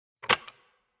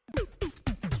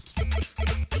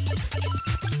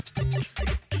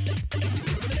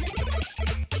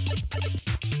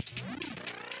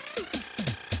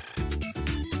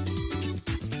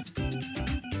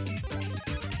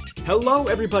Hello,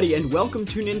 everybody, and welcome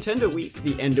to Nintendo Week,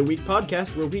 the end-of-week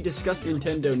podcast where we discuss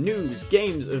Nintendo news,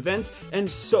 games, events, and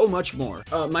so much more.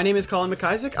 My name is Colin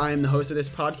McIsaac. I am the host of this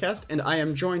podcast, and I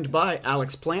am joined by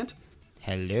Alex Plant.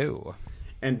 Hello.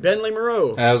 And Bentley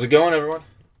Moreau. How's it going, everyone?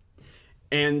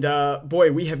 And,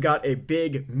 boy, we have got a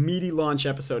big, meaty launch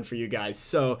episode for you guys.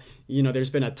 So, there's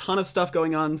been a ton of stuff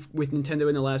going on with Nintendo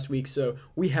in the last week, so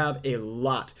we have a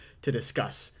lot to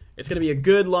discuss. It's going to be a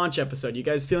good launch episode. You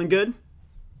guys feeling good?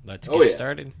 Let's get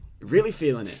started. Really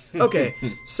feeling it. Okay,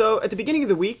 so at the beginning of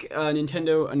the week,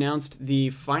 Nintendo announced the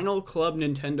final Club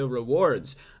Nintendo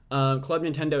rewards. Club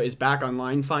Nintendo is back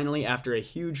online finally after a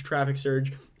huge traffic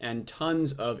surge and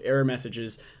tons of error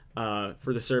messages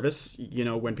for the service,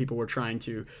 when people were trying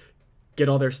to get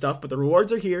all their stuff. But the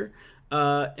rewards are here,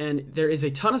 and there is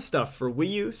a ton of stuff for Wii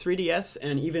U, 3DS,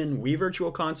 and even Wii Virtual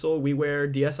Console,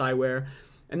 WiiWare, DSiWare.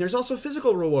 And there's also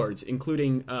physical rewards,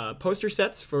 including poster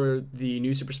sets for the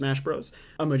new Super Smash Bros.,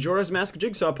 a Majora's Mask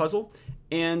jigsaw puzzle,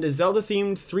 and a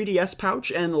Zelda-themed 3DS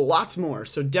pouch, and lots more.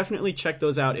 So definitely check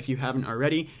those out if you haven't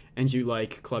already and you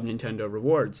like Club Nintendo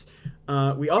rewards.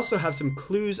 We also have some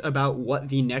clues about what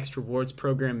the next rewards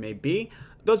program may be.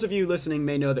 Those of you listening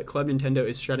may know that Club Nintendo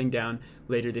is shutting down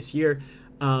later this year,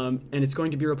 and it's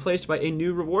going to be replaced by a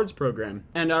new rewards program.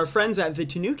 And our friends at the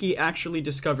Tanuki actually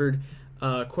discovered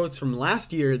quotes from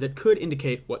last year that could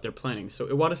indicate what they're planning. So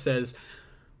Iwata says,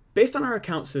 based on our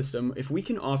account system, if we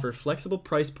can offer flexible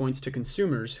price points to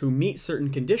consumers who meet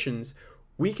certain conditions,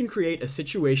 we can create a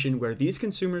situation where these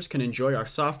consumers can enjoy our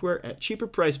software at cheaper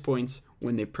price points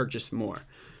when they purchase more.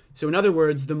 So in other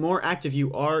words, the more active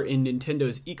you are in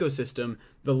Nintendo's ecosystem,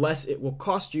 the less it will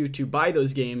cost you to buy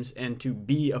those games and to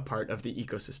be a part of the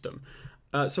ecosystem.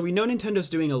 So we know Nintendo's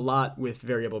doing a lot with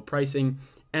variable pricing,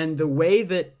 and the way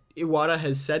that Iwata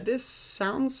has said this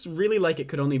sounds really like it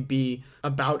could only be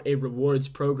about a rewards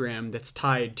program that's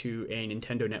tied to a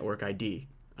Nintendo Network ID.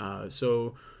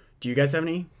 So do you guys have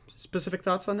any specific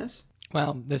thoughts on this?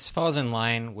 Well, this falls in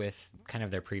line with kind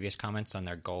of their previous comments on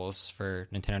their goals for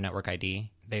Nintendo Network ID.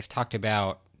 They've talked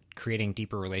about creating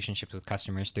deeper relationships with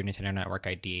customers through Nintendo Network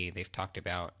ID. They've talked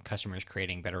about customers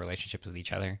creating better relationships with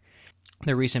each other.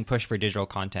 The recent push for digital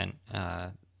content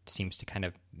seems to kind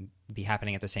of be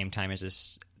happening at the same time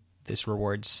as this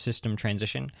rewards system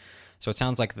transition. So it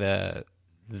sounds like the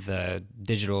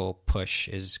digital push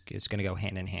is going to go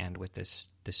hand in hand with this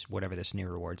whatever this new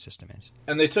reward system is.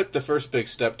 And they took the first big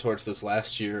step towards this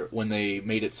last year when they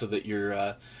made it so that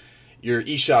your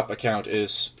eShop account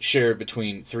is shared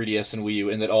between 3DS and Wii U,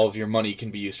 and that all of your money can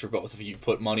be used for both. If you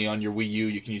put money on your Wii U,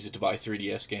 you can use it to buy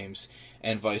 3DS games,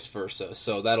 and vice versa.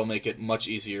 So that'll make it much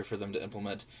easier for them to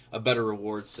implement a better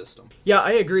rewards system. Yeah,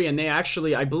 I agree. And they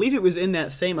actually, I believe it was in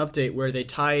that same update where they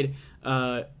tied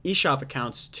eShop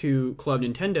accounts to Club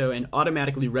Nintendo and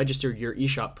automatically registered your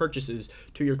eShop purchases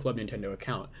to your Club Nintendo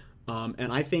account.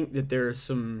 And I think that there's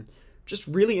some just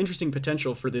really interesting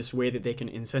potential for this way that they can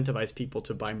incentivize people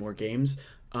to buy more games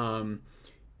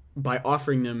by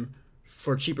offering them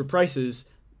for cheaper prices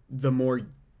the more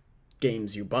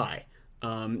games you buy.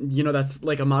 That's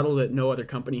like a model that no other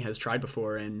company has tried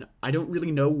before, and I don't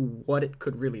really know what it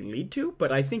could really lead to,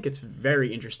 but I think it's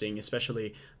very interesting,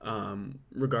 especially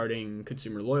regarding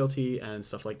consumer loyalty and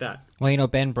stuff like that. Well,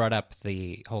 Ben brought up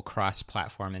the whole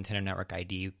cross-platform Nintendo Network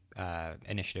ID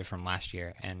initiative from last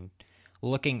year, and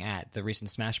looking at the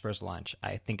recent Smash Bros. Launch,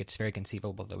 I think it's very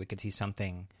conceivable that we could see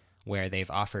something where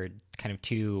they've offered kind of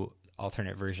two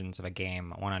alternate versions of a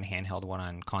game, one on handheld, one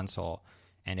on console.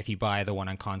 And if you buy the one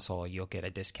on console, you'll get a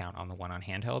discount on the one on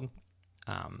handheld.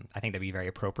 I think that'd be very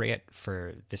appropriate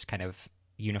for this kind of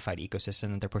unified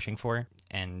ecosystem that they're pushing for,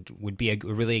 and would be a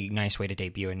really nice way to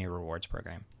debut a new rewards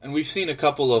program. And we've seen a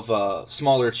couple of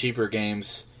smaller, cheaper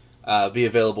games be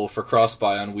available for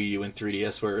cross-buy on Wii U and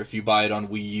 3DS, where if you buy it on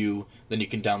Wii U, then you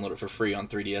can download it for free on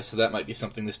 3DS. So that might be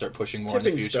something to start pushing more in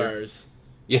the future. Stars.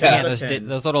 Yeah,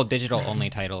 those little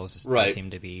digital-only titles right. They seem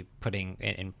to be putting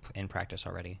in practice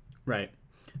already. Right.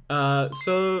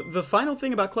 So the final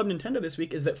thing about Club Nintendo this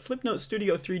week is that Flipnote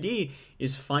Studio 3D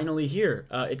is finally here.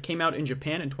 It came out in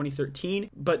Japan in 2013,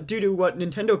 but due to what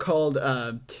Nintendo called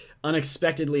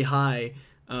unexpectedly high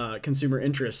consumer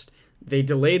interest, they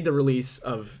delayed the release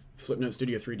of Flipnote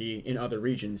Studio 3D in other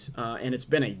regions, and it's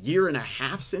been a year and a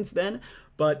half since then,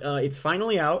 but it's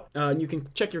finally out. You can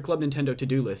check your Club Nintendo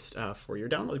to-do list for your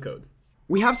download code.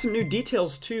 We have some new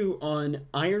details, too, on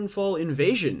Ironfall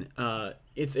Invasion.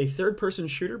 It's a third-person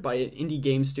shooter by an indie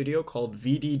game studio called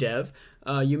VD Dev.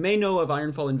 You may know of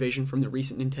Ironfall Invasion from the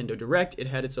recent Nintendo Direct. It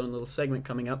had its own little segment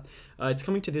coming up. It's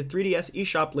coming to the 3DS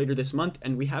eShop later this month,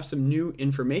 and we have some new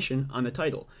information on the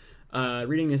title.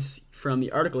 Reading this from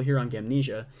the article here on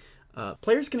Gamnesia,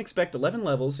 Players can expect 11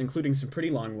 levels, including some pretty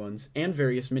long ones, and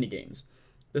various minigames.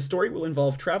 The story will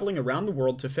involve traveling around the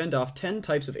world to fend off 10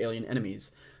 types of alien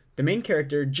enemies. The main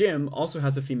character, Jim, also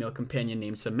has a female companion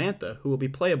named Samantha, who will be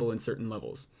playable in certain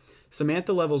levels.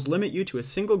 Samantha levels limit you to a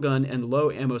single gun and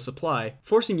low ammo supply,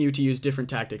 forcing you to use different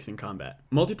tactics in combat.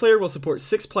 Multiplayer will support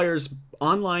 6 players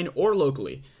online or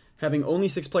locally. Having only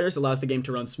 6 players allows the game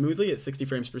to run smoothly at 60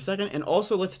 frames per second and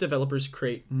also lets developers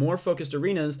create more focused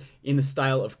arenas in the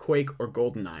style of Quake or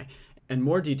GoldenEye, and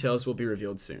more details will be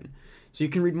revealed soon. So you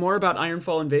can read more about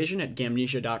Ironfall Invasion at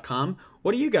Gamnesia.com.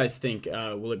 What do you guys think?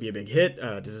 Will it be a big hit?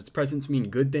 Does its presence mean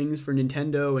good things for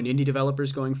Nintendo and indie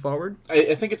developers going forward?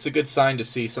 I think it's a good sign to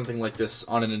see something like this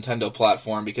on a Nintendo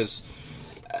platform, because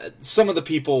some of the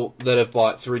people that have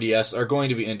bought 3DS are going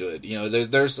to be into it. You know,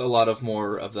 there's a lot of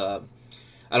more of the,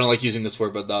 I don't like using this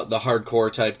word, but the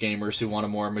hardcore type gamers who want a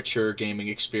more mature gaming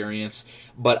experience.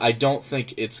 But I don't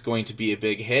think it's going to be a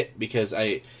big hit, because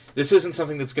this isn't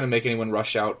something that's going to make anyone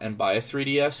rush out and buy a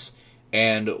 3DS.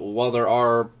 And while there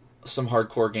are some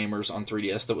hardcore gamers on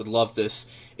 3DS that would love this,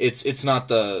 it's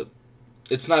not a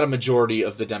majority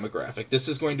of the demographic. This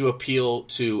is going to appeal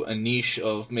to a niche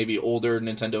of maybe older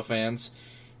Nintendo fans,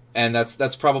 and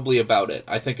that's probably about it.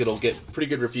 I think it'll get pretty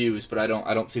good reviews, but I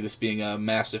don't see this being a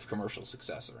massive commercial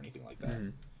success or anything like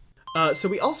that. So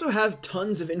we also have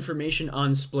tons of information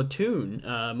on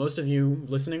Splatoon. Most of you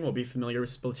listening will be familiar with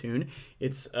Splatoon.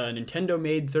 It's a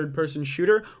Nintendo-made third-person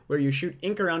shooter where you shoot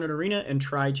ink around an arena and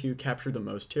try to capture the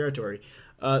most territory.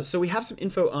 So we have some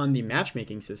info on the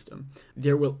matchmaking system.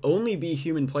 There will only be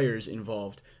human players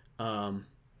involved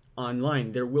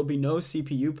online. There will be no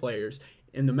CPU players,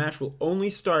 and the match will only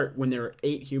start when there are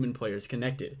 8 human players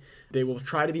connected. They will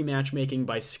try to be matchmaking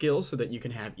by skill so that you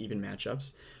can have even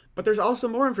matchups. But there's also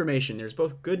more information. There's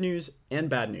both good news and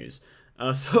bad news.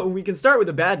 So we can start with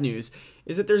the bad news,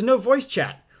 is that there's no voice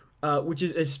chat, which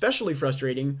is especially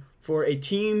frustrating for a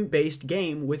team-based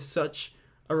game with such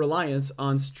a reliance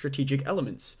on strategic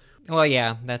elements. Well,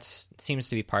 yeah, that seems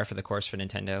to be par for the course for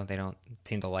Nintendo. They don't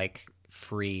seem to like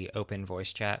free open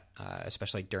voice chat,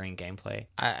 especially during gameplay.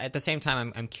 At the same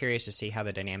time, I'm curious to see how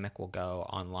the dynamic will go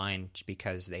online,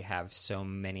 because they have so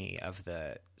many of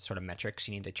the sort of metrics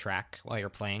you need to track while you're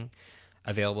playing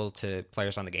available to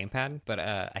players on the gamepad. But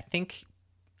I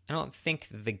don't think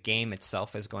the game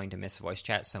itself is going to miss voice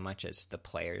chat so much as the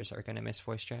players are going to miss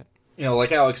voice chat. You know,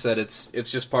 like Alex said, it's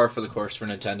just par for the course for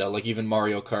Nintendo. Like even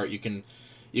Mario Kart,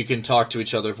 you can talk to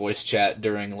each other voice chat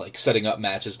during like setting up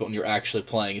matches, but when you're actually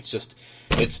playing,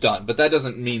 it's done. But that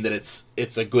doesn't mean that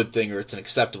it's a good thing or it's an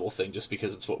acceptable thing just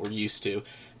because it's what we're used to.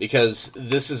 Because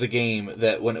this is a game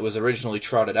that when it was originally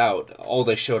trotted out, all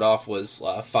they showed off was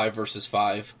 5 versus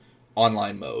 5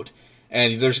 online mode.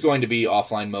 And there's going to be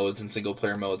offline modes and single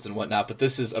player modes and whatnot, but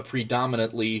this is a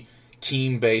predominantly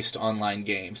team-based online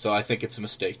game, so I think it's a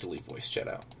mistake to leave voice chat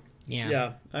out.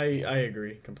 Yeah, I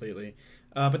agree completely.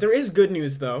 But there is good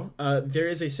news, though. There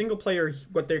is a single-player,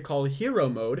 what they call hero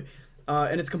mode,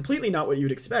 and it's completely not what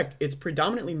you'd expect. It's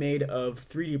predominantly made of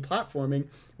 3D platforming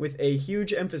with a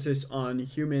huge emphasis on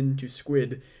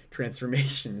human-to-squid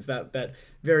transformations, that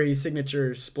very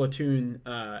signature Splatoon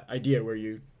idea where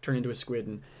you turn into a squid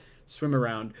and swim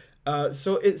around.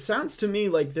 So it sounds to me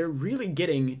like they're really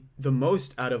getting the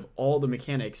most out of all the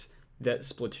mechanics that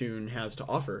Splatoon has to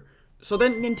offer. So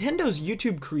then Nintendo's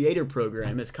YouTube creator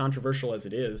program, as controversial as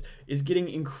it is getting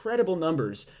incredible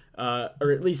numbers,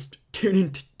 or at least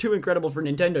too incredible for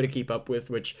Nintendo to keep up with,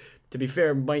 which, to be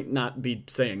fair, might not be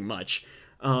saying much.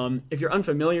 If you're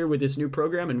unfamiliar with this new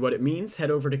program and what it means, head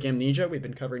over to Gamnesia. We've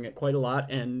been covering it quite a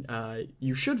lot, and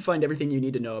you should find everything you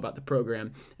need to know about the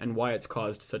program and why it's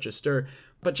caused such a stir.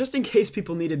 But just in case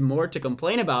people needed more to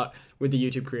complain about with the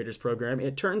YouTube Creators Program,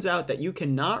 it turns out that you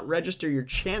cannot register your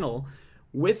channel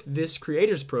with this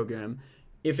Creators Program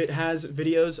if it has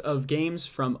videos of games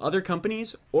from other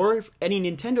companies or if any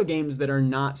Nintendo games that are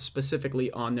not specifically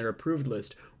on their approved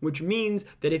list, which means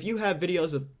that if you have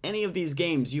videos of any of these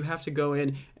games, you have to go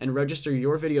in and register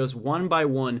your videos one by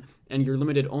one, and you're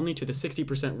limited only to the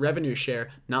 60% revenue share,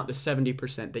 not the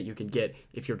 70% that you can get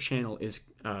if your channel is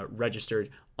registered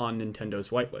on Nintendo's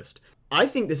whitelist. I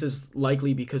think this is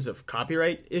likely because of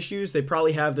copyright issues. They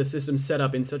probably have the system set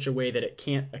up in such a way that it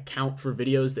can't account for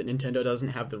videos that Nintendo doesn't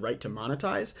have the right to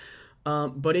monetize.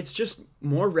 But it's just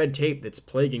more red tape that's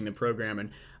plaguing the program. And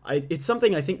it's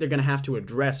something I think they're going to have to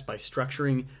address by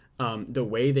structuring the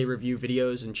way they review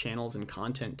videos and channels and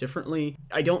content differently.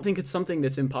 I don't think it's something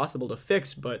that's impossible to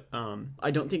fix, but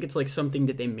I don't think it's like something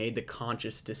that they made the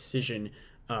conscious decision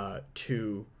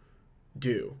to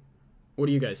do. What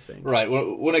do you guys think? Right.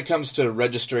 When it comes to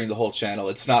registering the whole channel,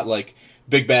 it's not like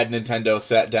Big Bad Nintendo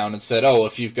sat down and said, "Oh,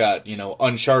 if you've got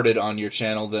Uncharted on your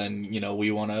channel, then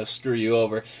we want to screw you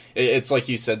over." It's like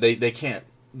you said, they can't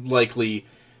likely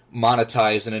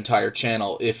monetize an entire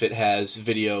channel if it has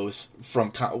videos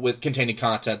containing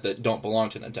content that don't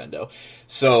belong to Nintendo.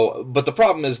 So, but the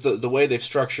problem is the way they've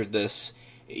structured this.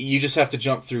 You just have to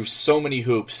jump through so many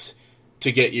hoops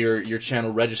to get your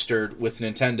channel registered with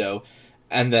Nintendo.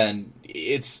 And then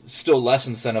it's still less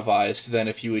incentivized than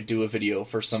if you would do a video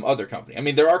for some other company. I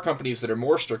mean, there are companies that are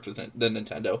more strict than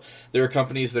Nintendo. There are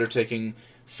companies that are taking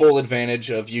full advantage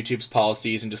of YouTube's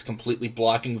policies and just completely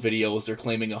blocking videos. They're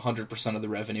claiming 100% of the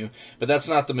revenue. But that's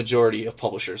not the majority of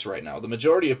publishers right now. The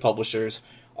majority of publishers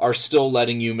are still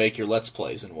letting you make your Let's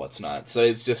Plays and what's not. So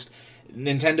it's just,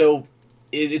 Nintendo...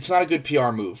 It's not a good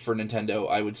PR move for Nintendo,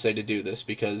 I would say, to do this,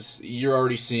 because you're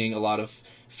already seeing a lot of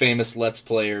famous Let's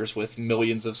Players with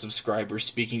millions of subscribers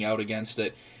speaking out against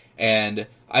it, and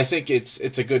I think it's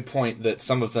a good point that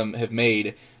some of them have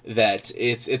made, that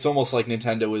it's almost like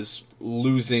Nintendo is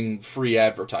losing free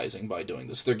advertising by doing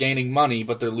this. They're gaining money,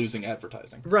 but they're losing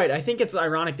advertising. Right. I think it's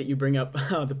ironic that you bring up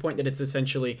the point that it's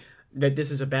essentially that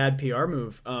this is a bad PR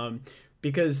move,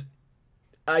 because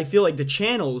I feel like the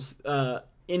channels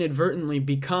inadvertently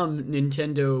become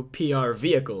Nintendo PR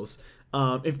vehicles.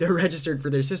 If they're registered for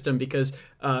their system, because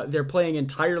they're playing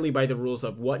entirely by the rules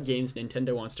of what games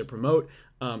Nintendo wants to promote.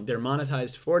 They're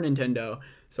monetized for Nintendo,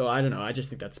 so I don't know. I just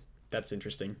think that's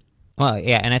interesting. Well,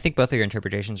 yeah, and I think both of your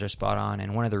interpretations are spot on,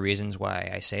 and one of the reasons why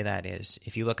I say that is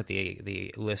if you look at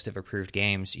the list of approved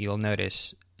games, you'll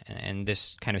notice, and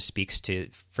this kind of speaks to,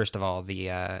 first of all,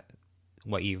 the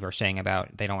what you were saying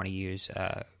about they don't want to use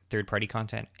third-party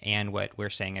content, and what we're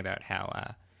saying about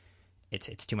how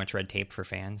it's too much red tape for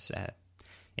fans.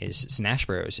 Is Smash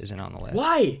Bros. Isn't on the list.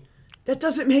 Why? That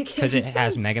doesn't make any sense. Because it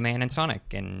has Mega Man and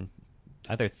Sonic and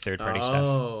other third-party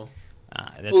stuff.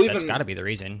 That's got to be the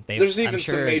reason. There's even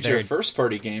some major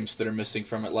first-party games that are missing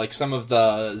from it. Like some of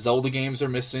the Zelda games are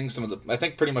missing. I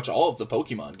think pretty much all of the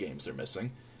Pokemon games are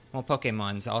missing. Well,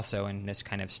 Pokemon's also in this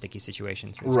kind of sticky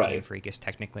situation since Game Freak is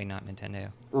technically not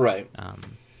Nintendo. Right.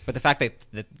 But the fact that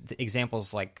the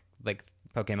examples like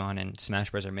Pokemon and Smash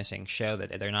Bros. Are missing show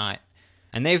that they're not.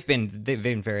 And they've been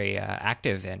very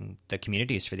active in the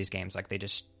communities for these games. Like they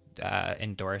just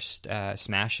endorsed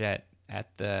Smash at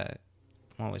the,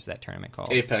 what was that tournament called?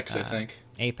 Apex, I think.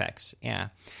 Apex, yeah.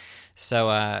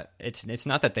 So it's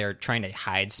not that they're trying to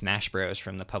hide Smash Bros.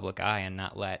 From the public eye and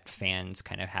not let fans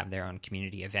kind of have their own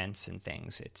community events and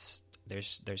things.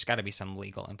 There's got to be some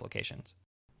legal implications.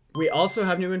 We also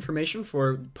have new information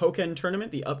for Pokken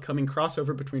Tournament, the upcoming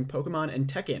crossover between Pokemon and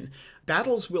Tekken.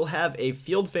 Battles will have a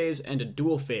field phase and a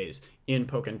duel phase in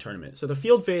Pokken Tournament. So the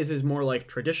field phase is more like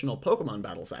traditional Pokemon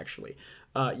battles, actually.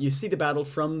 You see the battle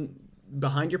from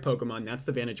behind your Pokemon, that's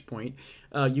the vantage point.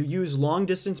 You use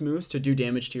long-distance moves to do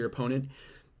damage to your opponent.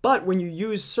 But when you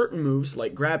use certain moves,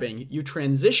 like grabbing, you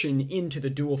transition into the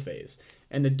duel phase.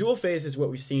 And the duel phase is what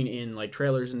we've seen in like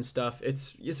trailers and stuff.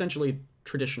 It's essentially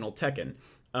traditional Tekken.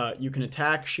 You can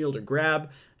attack, shield, or grab,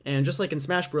 and just like in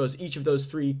Smash Bros., each of those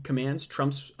three commands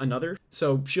trumps another.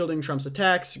 So shielding trumps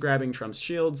attacks, grabbing trumps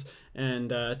shields,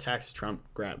 and attacks trump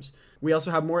grabs. We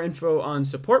also have more info on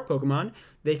support Pokemon.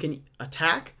 They can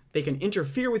attack, they can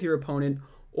interfere with your opponent,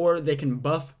 or they can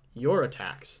buff your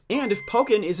attacks. And if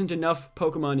Pokken isn't enough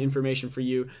Pokemon information for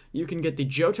you, you can get the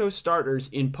Johto starters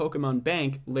in Pokemon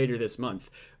Bank later this month.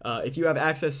 If you have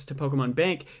access to Pokemon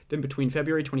Bank, then between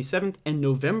February 27th and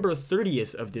November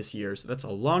 30th of this year, so that's a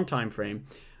long time frame,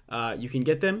 you can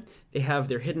get them. They have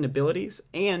their hidden abilities,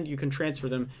 and you can transfer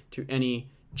them to any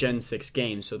Gen 6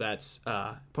 game. So that's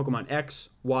Pokemon X,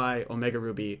 Y, Omega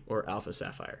Ruby, or Alpha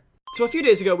Sapphire. So a few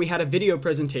days ago, we had a video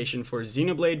presentation for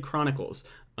Xenoblade Chronicles.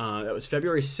 That was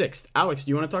February 6th. Alex, do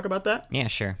you want to talk about that? Yeah,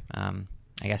 sure. I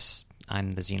guess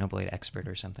I'm the Xenoblade expert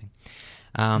or something.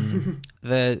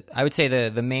 I would say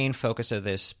the main focus of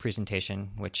this presentation,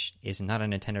 which is not a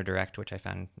Nintendo Direct, which I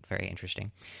found very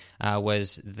interesting,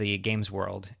 was the game's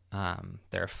world.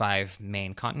 There are 5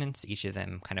 main continents. Each of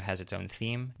them kind of has its own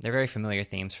theme. They're very familiar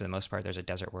themes for the most part. There's a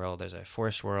desert world, there's a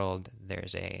forest world,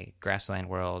 there's a grassland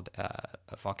world,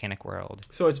 a volcanic world.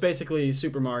 So it's basically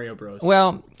Super Mario Bros.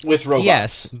 Well, with robots.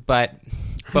 Yes, but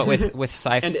with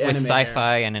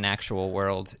sci-fi and an actual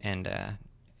world, and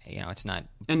it's not,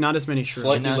 and not as many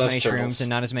shrooms, and not as many shrooms, and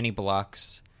not as many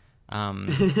blocks.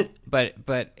 But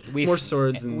more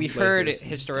swords. And we've heard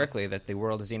historically that the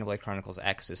world of Xenoblade Chronicles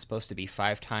X is supposed to be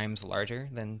 5 times larger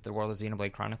than the world of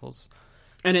Xenoblade Chronicles,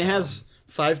 and it has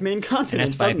 5 main continents. It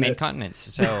has 5 main continents.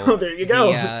 So oh, there you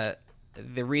go.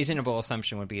 the reasonable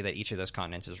assumption would be that each of those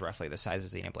continents is roughly the size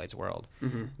of Xenoblade's world,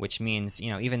 which means,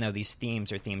 even though these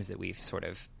themes are themes that we've sort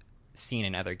of seen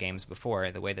in other games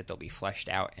before, the way that they'll be fleshed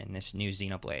out in this new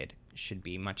Xenoblade should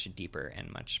be much deeper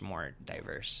and much more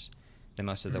diverse than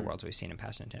most of the worlds we've seen in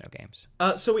past Nintendo games.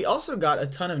 So we also got a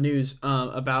ton of news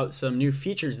about some new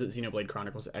features that Xenoblade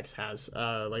Chronicles X has,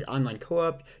 like online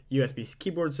co-op, USB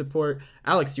keyboard support.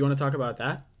 Alex, do you want to talk about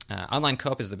that? Online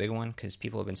co-op is the big one because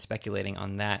people have been speculating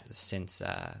on that since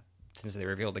they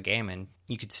revealed the game, and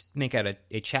you could make out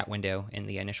a chat window in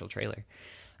the initial trailer.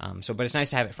 But it's nice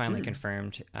to have it finally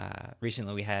confirmed.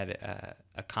 Recently, we had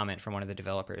a comment from one of the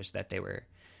developers that they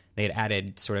had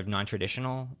added sort of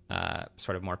non-traditional,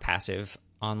 sort of more passive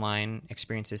online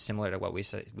experiences similar to what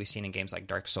we've seen in games like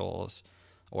Dark Souls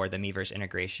or the Miiverse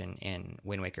integration in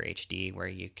Wind Waker HD, where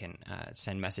you can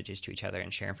send messages to each other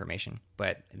and share information.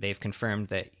 But they've confirmed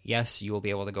that, yes, you will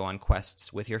be able to go on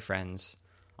quests with your friends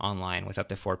online with up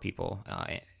to 4 people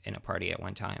in a party at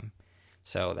one time.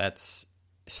 So that's,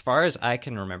 as far as I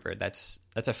can remember, that's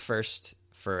a first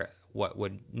for what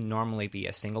would normally be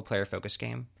a single-player focused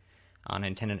game on a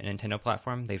Nintendo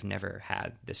platform. They've never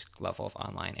had this level of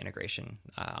online integration,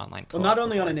 online co-op. Well, not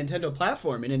only before. on a Nintendo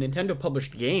platform, in a Nintendo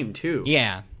published game too.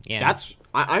 Yeah.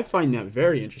 I find that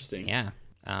very interesting. Yeah.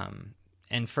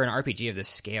 And for an RPG of this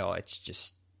scale, it's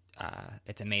just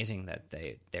it's amazing that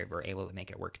they were able to make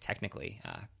it work technically,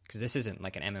 because this isn't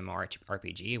like an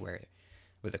MMORPG where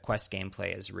the quest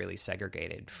gameplay is really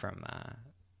segregated from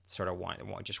sort of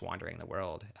just wandering the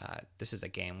world. This is a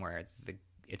game where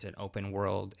it's an open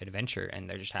world adventure, and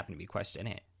there just happen to be quests in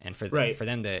it. And for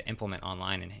them to implement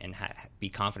online and be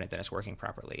confident that it's working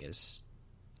properly is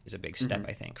a big step,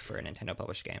 I think, for a Nintendo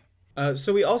published game.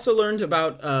 So we also learned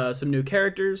about some new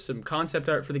characters, some concept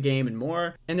art for the game, and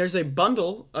more. And there's a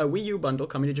bundle, a Wii U bundle,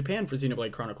 coming to Japan for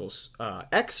Xenoblade Chronicles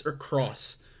X or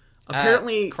Cross.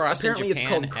 Apparently it's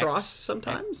called Cross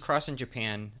sometimes. Cross in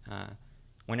Japan.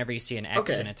 Whenever you see an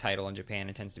X in a title in Japan,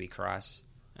 it tends to be Cross.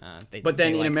 But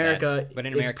then in America,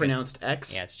 it's pronounced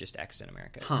X? Yeah, it's just X in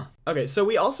America. Huh. Okay, so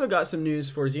we also got some news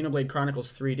for Xenoblade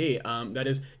Chronicles 3D. That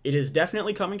is, it is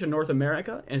definitely coming to North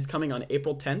America, and it's coming on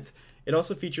April 10th. It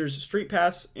also features Street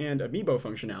Pass and Amiibo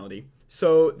functionality.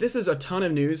 So this is a ton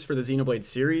of news for the Xenoblade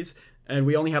series, and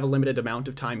we only have a limited amount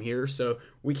of time here, so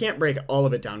we can't break all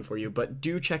of it down for you, but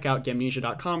do check out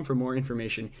Gamnesia.com for more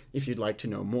information if you'd like to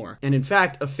know more. And in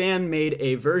fact, a fan made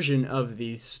a version of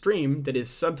the stream that is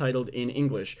subtitled in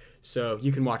English, so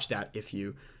you can watch that if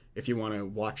you want to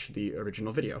watch the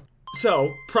original video.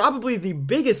 So, probably the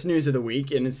biggest news of the week,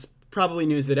 and it's probably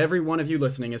news that every one of you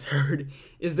listening has heard,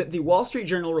 is that the Wall Street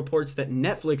Journal reports that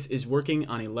Netflix is working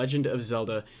on a Legend of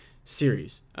Zelda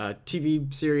series,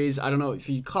 TV series. I don't know if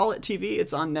you call it TV.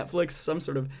 It's on Netflix, some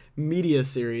sort of media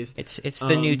series. It's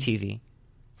the new TV.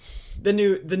 The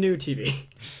new TV,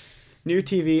 new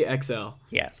TV XL.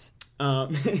 Yes.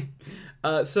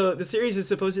 So the series is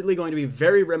supposedly going to be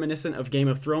very reminiscent of Game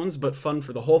of Thrones, but fun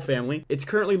for the whole family. It's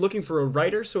currently looking for a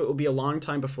writer, so it will be a long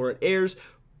time before it airs.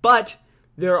 But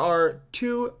there are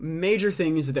 2 major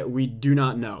things that we do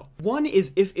not know. One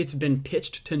is if it's been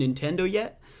pitched to Nintendo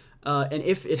yet. And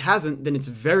if it hasn't, then it's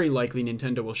very likely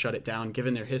Nintendo will shut it down,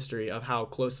 given their history of how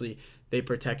closely they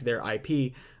protect their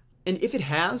IP. And if it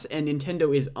has, and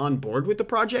Nintendo is on board with the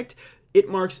project, it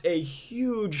marks a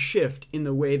huge shift in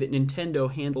the way that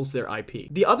Nintendo handles their IP.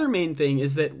 The other main thing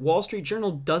is that Wall Street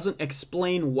Journal doesn't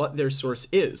explain what their source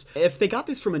is. If they got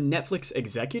this from a Netflix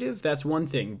executive, that's one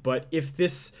thing, but if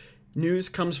this news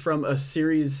comes from a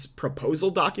series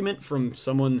proposal document from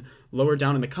someone lower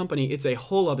down in the company, it's a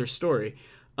whole other story.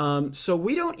 So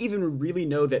we don't even really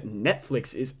know that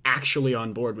Netflix is actually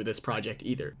on board with this project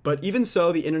either. But even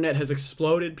so, the internet has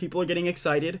exploded. People are getting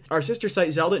excited. Our sister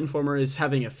site, Zelda Informer, is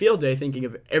having a field day thinking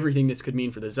of everything this could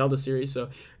mean for the Zelda series. So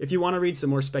if you want to read some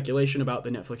more speculation about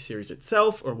the Netflix series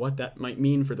itself or what that might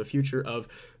mean for the future of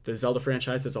the Zelda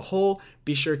franchise as a whole,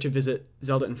 be sure to visit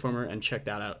Zelda Informer and check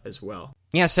that out as well.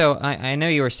 Yeah, so I know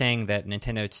you were saying that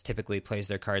Nintendo typically plays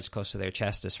their cards close to their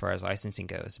chest as far as licensing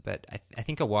goes, but I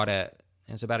think Iwata,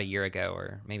 it was about a year ago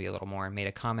or maybe a little more, made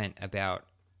a comment about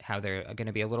how they're going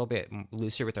to be a little bit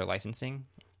looser with their licensing.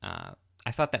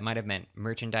 I thought that might have meant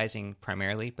merchandising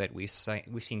primarily, but we've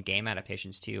seen game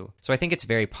adaptations too. So I think it's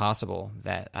very possible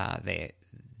that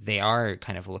they are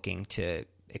kind of looking to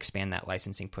expand that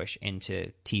licensing push into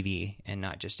TV and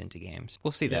not just into games.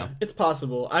 We'll see though. It's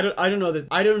possible. I don't know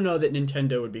that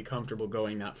Nintendo would be comfortable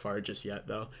going that far just yet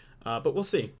though. But we'll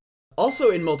see. Also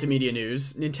in multimedia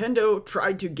news, Nintendo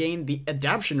tried to gain the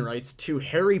adaptation rights to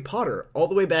Harry Potter all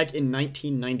the way back in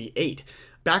 1998.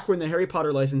 Back when the Harry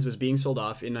Potter license was being sold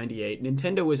off in 98,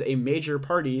 Nintendo was a major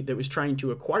party that was trying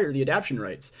to acquire the adaptation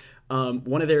rights.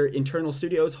 One of their internal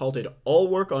studios halted all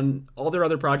work on all their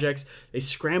other projects. They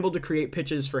scrambled to create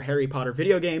pitches for Harry Potter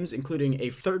video games, including a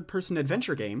third-person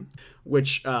adventure game,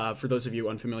 which, for those of you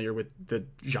unfamiliar with the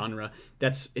genre,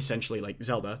 that's essentially like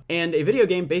Zelda, and a video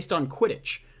game based on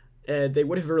Quidditch. They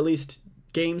would have released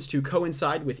games to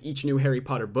coincide with each new Harry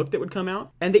Potter book that would come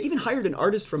out. And they even hired an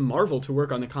artist from Marvel to work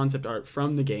on the concept art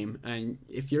from the game. And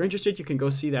if you're interested, you can go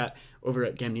see that over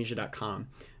at Gamnesia.com.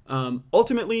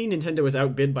 Ultimately, Nintendo was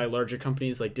outbid by larger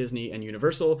companies like Disney and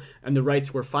Universal, and the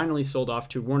rights were finally sold off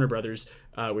to Warner Brothers,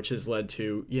 which has led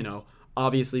to,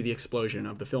 obviously the explosion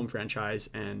of the film franchise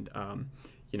and,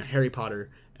 Harry Potter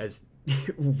as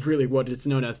really what it's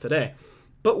known as today.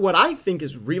 But what I think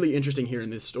is really interesting here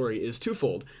in this story is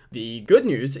twofold. The good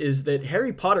news is that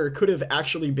Harry Potter could have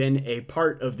actually been a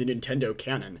part of the Nintendo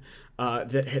canon.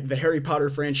 That the Harry Potter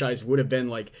franchise would have been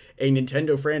like a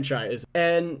Nintendo franchise.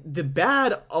 And the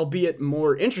bad, albeit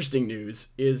more interesting news,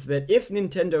 is that if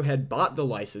Nintendo had bought the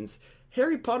license,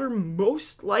 Harry Potter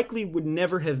most likely would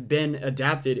never have been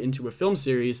adapted into a film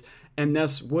series, and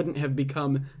thus wouldn't have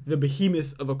become the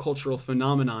behemoth of a cultural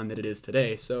phenomenon that it is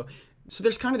today. So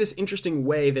there's kind of this interesting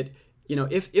way that,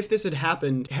 if this had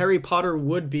happened, Harry Potter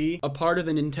would be a part of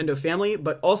the Nintendo family,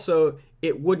 but also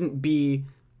it wouldn't be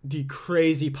the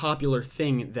crazy popular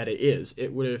thing that it is.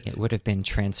 It would have been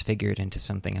transfigured into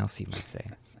something else, you might say.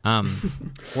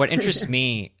 What interests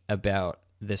me about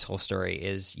this whole story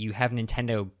is you have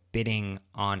Nintendo bidding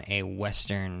on a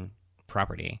Western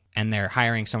property, and they're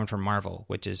hiring someone from Marvel,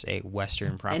 which is a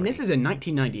Western property. And this is in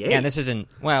 1998. Yeah, this isn't,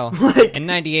 in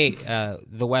 98,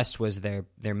 the West was their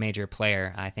major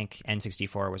player. I think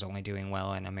N64 was only doing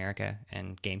well in America,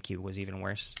 and GameCube was even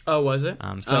worse. Oh, was it?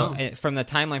 From the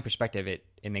timeline perspective,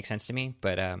 it makes sense to me,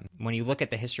 but when you look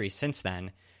at the history since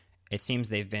then, it seems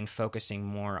they've been focusing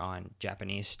more on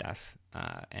Japanese stuff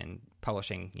and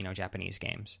publishing, Japanese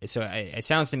games. So it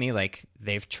sounds to me like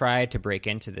they've tried to break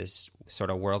into this sort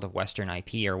of world of Western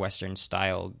IP or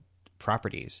Western-styled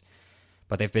properties,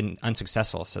 but they've been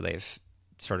unsuccessful, so they've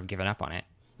sort of given up on it.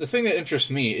 The thing that interests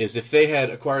me is if they had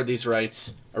acquired these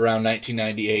rights around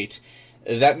 1998,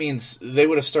 that means they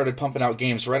would have started pumping out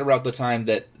games right around the time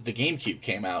that the GameCube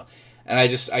came out. And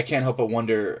I can't help but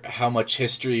wonder how much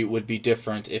history would be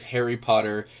different if Harry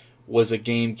Potter was a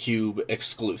GameCube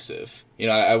exclusive.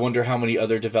 I wonder how many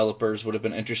other developers would have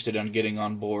been interested in getting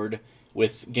on board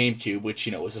with GameCube, which,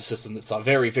 was a system that saw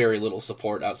very, very little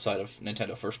support outside of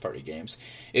Nintendo first-party games.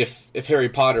 If Harry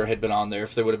Potter had been on there,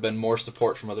 if there would have been more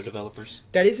support from other developers.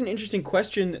 That is an interesting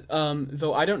question,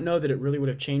 though I don't know that it really would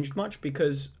have changed much,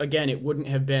 because, again, it wouldn't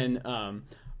have been...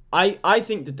 I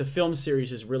think that the film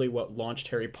series is really what launched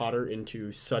Harry Potter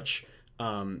into such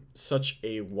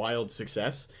a wild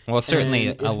success. Well, it's certainly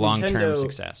a long-term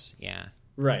success, yeah.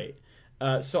 Right.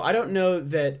 So I don't know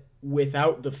that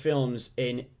without the films,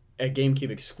 a GameCube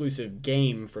exclusive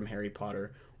game from Harry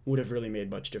Potter would have really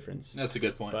made much difference. That's a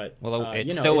good point. But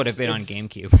it still would have been on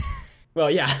GameCube.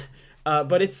 Well, yeah.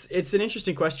 But it's an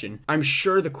interesting question. I'm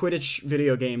sure the Quidditch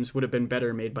video games would have been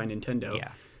better made by Nintendo.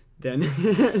 Yeah.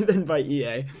 Than by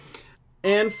EA.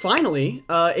 And finally,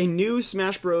 a new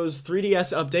Smash Bros.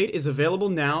 3DS update is available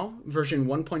now, version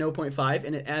 1.0.5,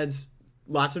 and it adds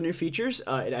lots of new features.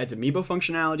 It adds amiibo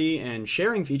functionality and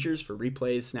sharing features for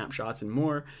replays, snapshots, and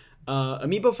more.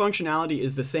 Amiibo functionality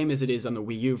is the same as it is on the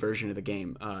Wii U version of the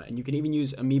game, and you can even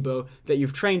use amiibo that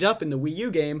you've trained up in the Wii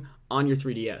U game on your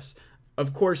 3DS.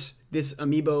 Of course, this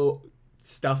amiibo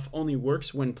stuff only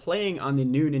works when playing on the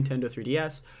new Nintendo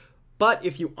 3DS, but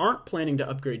if you aren't planning to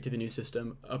upgrade to the new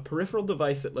system, a peripheral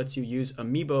device that lets you use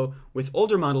amiibo with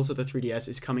older models of the 3DS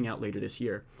is coming out later this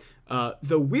year.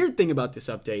 The weird thing about this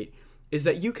update is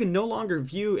that you can no longer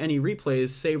view any replays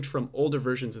saved from older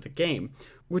versions of the game,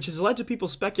 which has led to people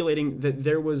speculating that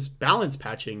there was balance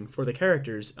patching for the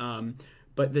characters,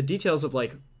 but the details of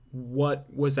what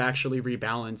was actually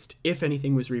rebalanced, if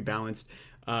anything was rebalanced,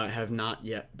 have not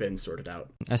yet been sorted out.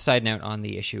 A side note on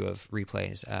the issue of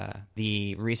replays,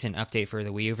 the recent update for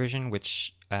the Wii U version,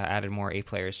 which added more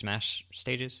 8-player Smash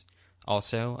stages,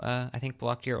 also, I think,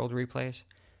 blocked your old replays.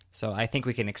 So I think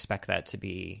we can expect that to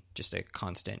be just a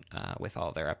constant with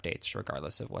all their updates,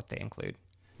 regardless of what they include.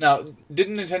 Now,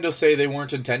 didn't Nintendo say they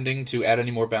weren't intending to add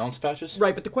any more balance patches?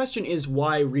 Right, but the question is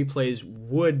why replays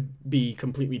would be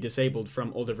completely disabled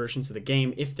from older versions of the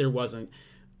game if there wasn't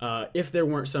if there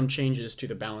weren't some changes to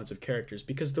the balance of characters.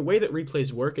 Because the way that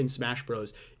replays work in Smash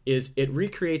Bros. Is it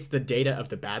recreates the data of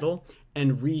the battle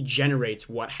and regenerates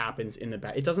what happens in the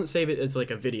battle. It doesn't save it as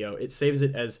like a video. It saves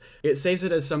it as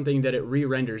something that it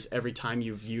re-renders every time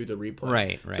you view the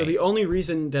replay. Right. So the only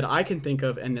reason that I can think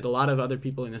of, and that a lot of other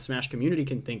people in the Smash community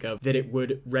can think of, that it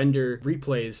would render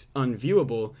replays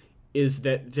unviewable is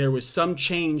that there was some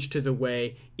change to the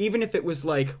way, even if it was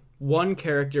like one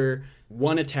character,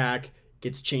 one attack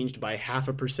gets changed by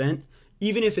 0.5%,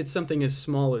 even if it's something as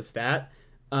small as that,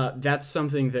 that's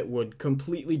something that would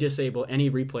completely disable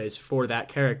any replays for that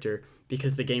character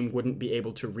because the game wouldn't be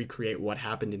able to recreate what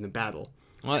happened in the battle.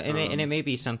 Well, and it may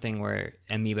be something where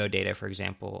amiibo data, for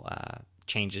example,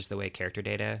 changes the way character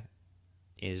data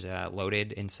is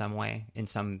loaded in some way, in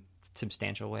some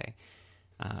substantial way.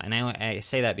 And I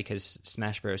say that because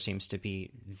Smash Bros. Seems to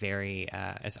be very,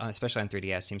 especially on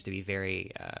 3DS, seems to be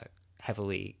very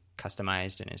heavily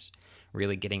customized and is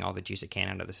really getting all the juice it can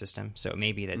out of the system. So it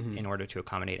may be that in order to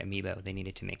accommodate amiibo, they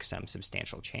needed to make some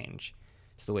substantial change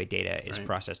to the way data is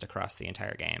processed across the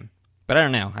entire game. But I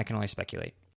don't know. I can only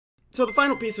speculate. So the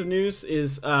final piece of news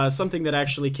is something that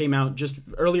actually came out just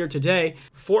earlier today.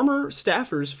 Former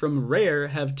staffers from Rare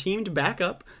have teamed back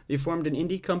up. They formed an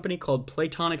indie company called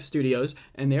Playtonic Studios,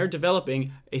 and they are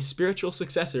developing a spiritual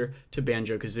successor to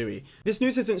Banjo-Kazooie. This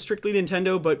news isn't strictly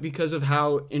Nintendo, but because of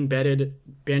how embedded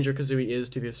Banjo-Kazooie is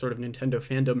to this sort of Nintendo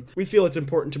fandom, we feel it's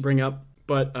important to bring up.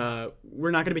 But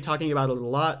we're not going to be talking about it a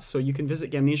lot, so you can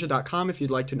visit Gamnesia.com if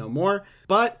you'd like to know more.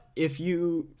 But if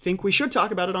you think we should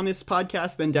talk about it on this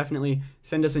podcast, then definitely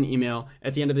send us an email.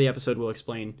 At the end of the episode, we'll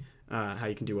explain how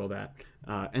you can do all that.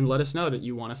 And let us know that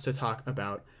you want us to talk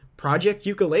about Project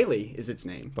Ukulele is its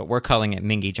name. But we're calling it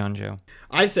Mingy Jonjo.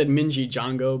 I said Minji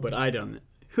Jongo, but I don't.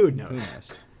 Who knows? Who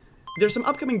knows? There's some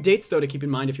upcoming dates, though, to keep in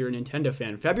mind if you're a Nintendo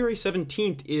fan. February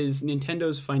 17th is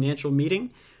Nintendo's financial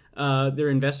meeting. Their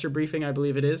investor briefing, I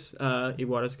believe it is.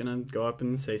 Iwata's going to go up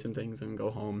and say some things and go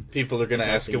home. People are going to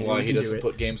ask him why he doesn't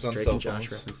put games on Drake cell and Josh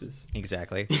phones. References.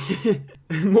 Exactly.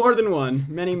 More than one.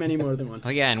 Many more than one. Oh,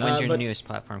 yeah, and when's your newest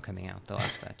platform coming out? They'll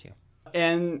ask that, too.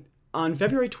 And on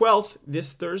February 12th,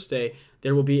 this Thursday,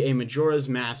 there will be a Majora's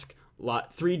Mask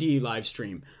 3D live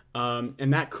stream.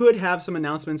 And that could have some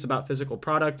announcements about physical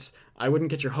products. I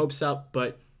wouldn't get your hopes up,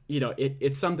 but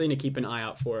it's something to keep an eye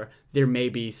out for. There may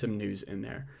be some news in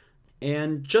there.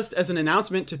 And just as an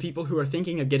announcement to people who are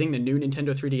thinking of getting the new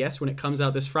Nintendo 3DS when it comes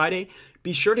out this Friday,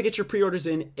 be sure to get your pre-orders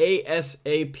in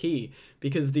ASAP,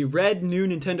 because the red new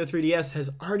Nintendo 3DS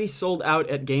has already sold out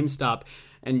at GameStop,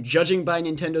 and judging by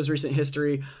Nintendo's recent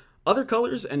history, other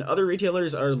colors and other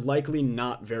retailers are likely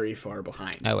not very far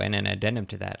behind. Oh, and an addendum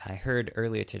to that, I heard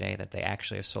earlier today that they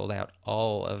actually have sold out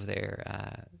all of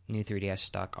their new 3DS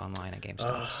stock online at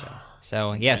GameStop.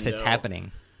 So yes, it's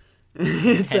happening.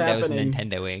 It's Nintendo's happening.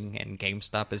 Nintendoing and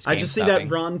GameStop is GameStopping. I just see that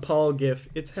Ron Paul gif.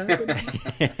 It's happening.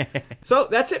 So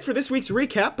that's it for this week's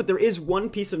recap, but there is one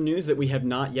piece of news that we have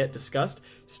not yet discussed.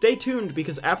 Stay tuned,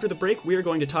 because after the break we are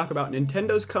going to talk about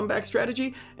Nintendo's comeback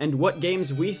strategy and what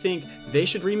games we think they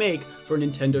should remake for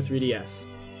Nintendo 3DS.